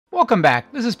Welcome back,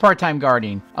 this is Part-Time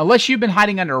Guardian. Unless you've been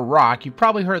hiding under a rock, you've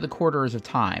probably heard of the Corridors of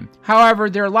Time. However,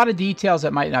 there are a lot of details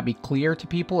that might not be clear to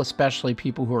people, especially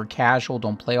people who are casual,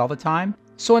 don't play all the time.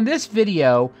 So in this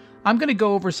video, I'm going to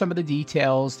go over some of the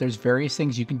details. There's various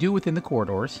things you can do within the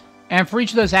corridors. And for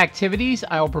each of those activities,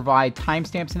 I will provide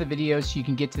timestamps in the video so you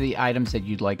can get to the items that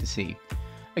you'd like to see.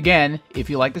 Again, if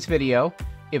you like this video,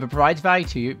 if it provides value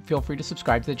to you, feel free to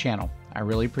subscribe to the channel. I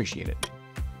really appreciate it.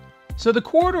 So the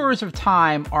Corridors of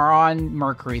Time are on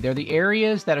Mercury. They're the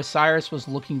areas that Osiris was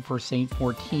looking for Saint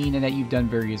 14 and that you've done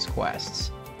various quests.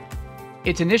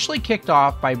 It's initially kicked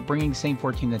off by bringing Saint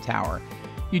 14 to the tower.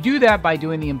 You do that by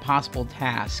doing the Impossible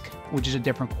Task, which is a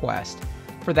different quest.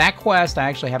 For that quest, I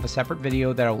actually have a separate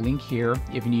video that I'll link here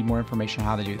if you need more information on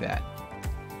how to do that.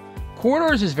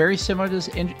 Corridors is very similar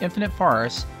to Infinite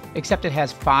Forest, except it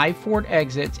has 5 forward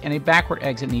exits and a backward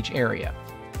exit in each area.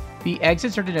 The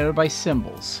exits are denoted by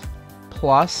symbols: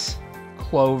 plus,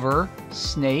 clover,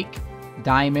 snake,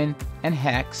 diamond, and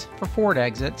hex for forward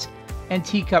exits, and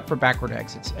teacup for backward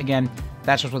exits. Again,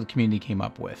 that's just what the community came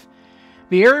up with.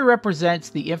 The area represents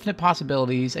the infinite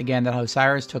possibilities, again, that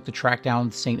Osiris took to track down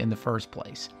the Saint in the first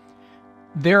place.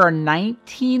 There are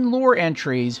 19 lore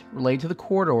entries related to the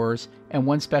corridors and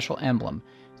 1 special emblem.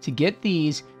 To get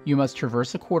these, you must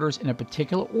traverse the corridors in a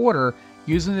particular order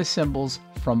using the symbols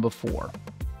from before.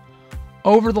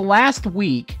 Over the last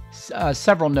week,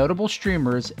 several notable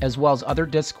streamers, as well as other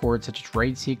discords such as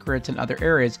Raid Secrets and other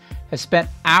areas, have spent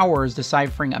hours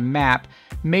deciphering a map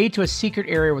made to a secret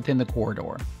area within the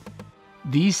corridor.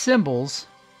 These symbols,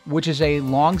 which is a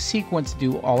long sequence to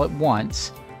do all at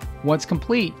once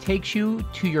complete, takes you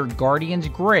to your Guardian's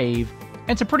grave, and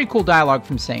it's a pretty cool dialogue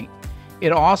from Saint.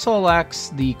 It also elects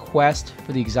the quest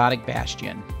for the exotic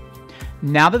Bastion.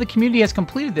 Now that the community has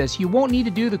completed this, you won't need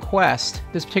to do the quest,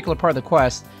 this particular part of the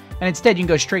quest, and instead you can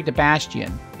go straight to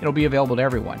Bastion. It'll be available to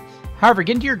everyone. However,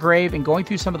 getting to your grave and going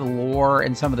through some of the lore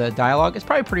and some of the dialogue is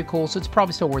probably pretty cool, so it's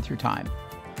probably still worth your time.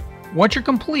 Once you're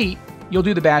complete, you'll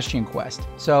do the Bastion quest.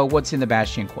 So what's in the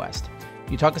Bastion quest?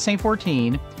 You talk to Saint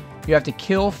 14, you have to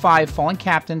kill 5 fallen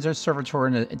captains or servitor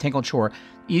in a tangled shore.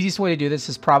 Easiest way to do this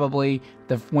is probably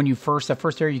the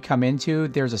first area you come into,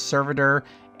 there's a servitor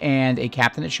and a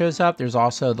captain that shows up. There's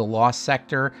also the lost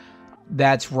sector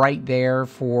that's right there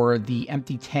for the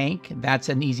empty tank. That's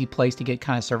an easy place to get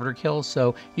kind of servitor kills,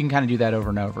 so you can kind of do that over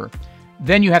and over.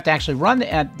 Then you have to actually run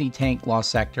the empty tank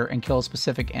lost sector and kill a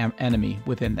specific enemy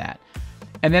within that.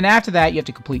 And then after that, you have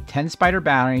to complete 10 spider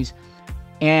bounties,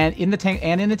 and in the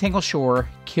Tangled Shore,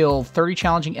 kill 30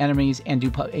 challenging enemies and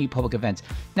do 8 public events.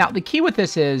 Now, the key with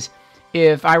this is,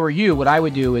 if I were you, what I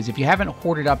would do is, if you haven't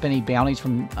hoarded up any bounties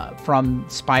from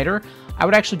Spider, I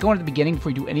would actually go into the beginning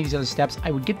before you do any of these other steps.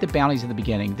 I would get the bounties at the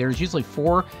beginning. There's usually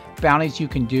 4 bounties you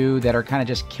can do that are kind of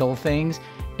just kill things.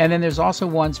 And then there's also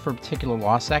ones for particular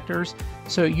lost sectors.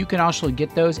 So you can actually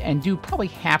get those and do probably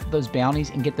half of those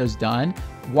bounties and get those done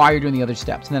while you're doing the other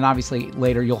steps. And then obviously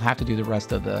later you'll have to do the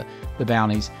rest of the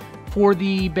bounties. For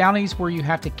the bounties where you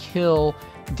have to kill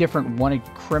different wanted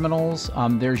criminals,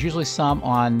 there's usually some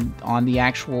on the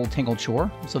actual Tangled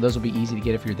Shore, so those will be easy to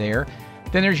get if you're there.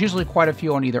 Then there's usually quite a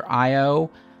few on either IO,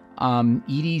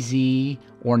 EDZ,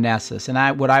 or Nessus.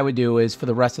 And what I would do is, for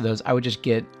the rest of those, I would just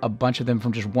get a bunch of them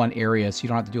from just one area, so you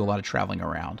don't have to do a lot of traveling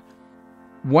around.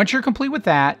 Once you're complete with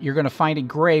that, you're going to find a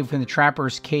grave within the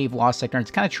Trapper's Cave Lost Sector. And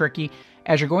it's kind of tricky.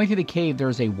 As you're going through the cave,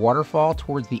 there's a waterfall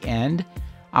towards the end.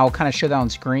 I'll kind of show that on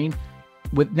screen.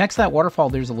 Next to that waterfall,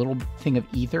 there's a little thing of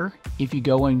ether. If you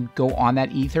go on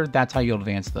that ether, that's how you'll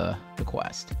advance the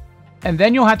quest. And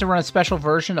then you'll have to run a special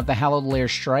version of the Hallowed Lair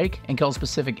Strike and kill a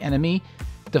specific enemy,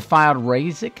 Defiled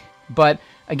Razik. But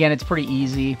again, it's pretty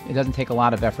easy. It doesn't take a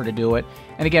lot of effort to do it.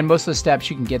 And again, most of the steps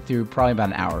you can get through probably about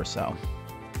an hour or so.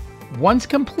 Once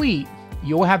complete,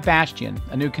 you'll have Bastion,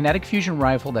 a new kinetic fusion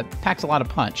rifle that packs a lot of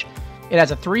punch. It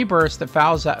has a 3 burst that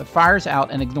fires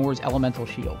out and ignores elemental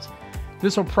shields.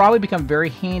 This will probably become very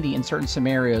handy in certain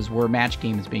scenarios where match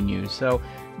game is being used. So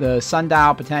the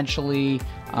Sundial potentially,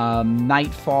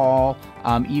 Nightfall,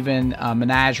 even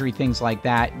Menagerie, things like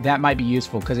that. That might be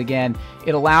useful because, again,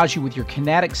 it allows you with your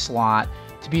kinetic slot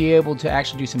to be able to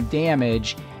actually do some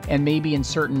damage, and maybe in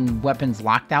certain weapons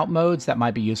locked out modes that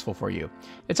might be useful for you.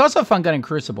 It's also a fun gun in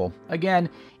Crucible. Again,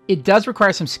 it does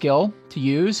require some skill to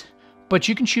use, but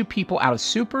you can shoot people out of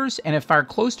supers, and if fire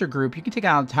close to a group, you can take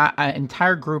out an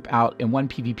entire group out in 1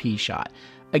 PvP shot.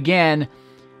 Again,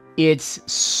 it's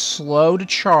slow to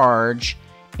charge,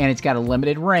 and it's got a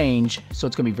limited range, so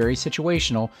it's going to be very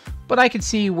situational. But I could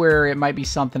see where it might be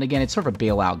something, again, it's sort of a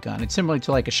bailout gun. It's similar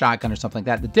to like a shotgun or something like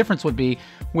that. The difference would be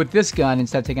with this gun,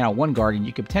 instead of taking out one Guardian,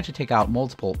 you could potentially take out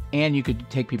multiple, and you could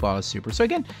take people out of super. So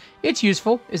again, it's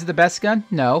useful. Is it the best gun?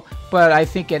 No, but I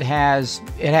think it has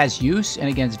use, and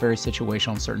again, it's very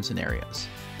situational in certain scenarios.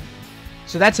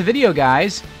 So that's a video,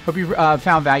 guys. Hope you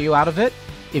found value out of it.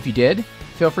 If you did,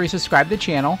 feel free to subscribe to the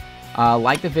channel.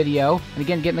 Like the video, and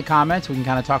again, get in the comments. We can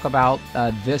kind of talk about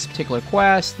this particular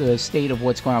quest, the state of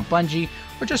what's going on with Bungie,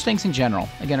 or just things in general.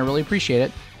 Again, I really appreciate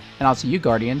it, and I'll see you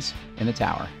Guardians in the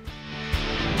tower.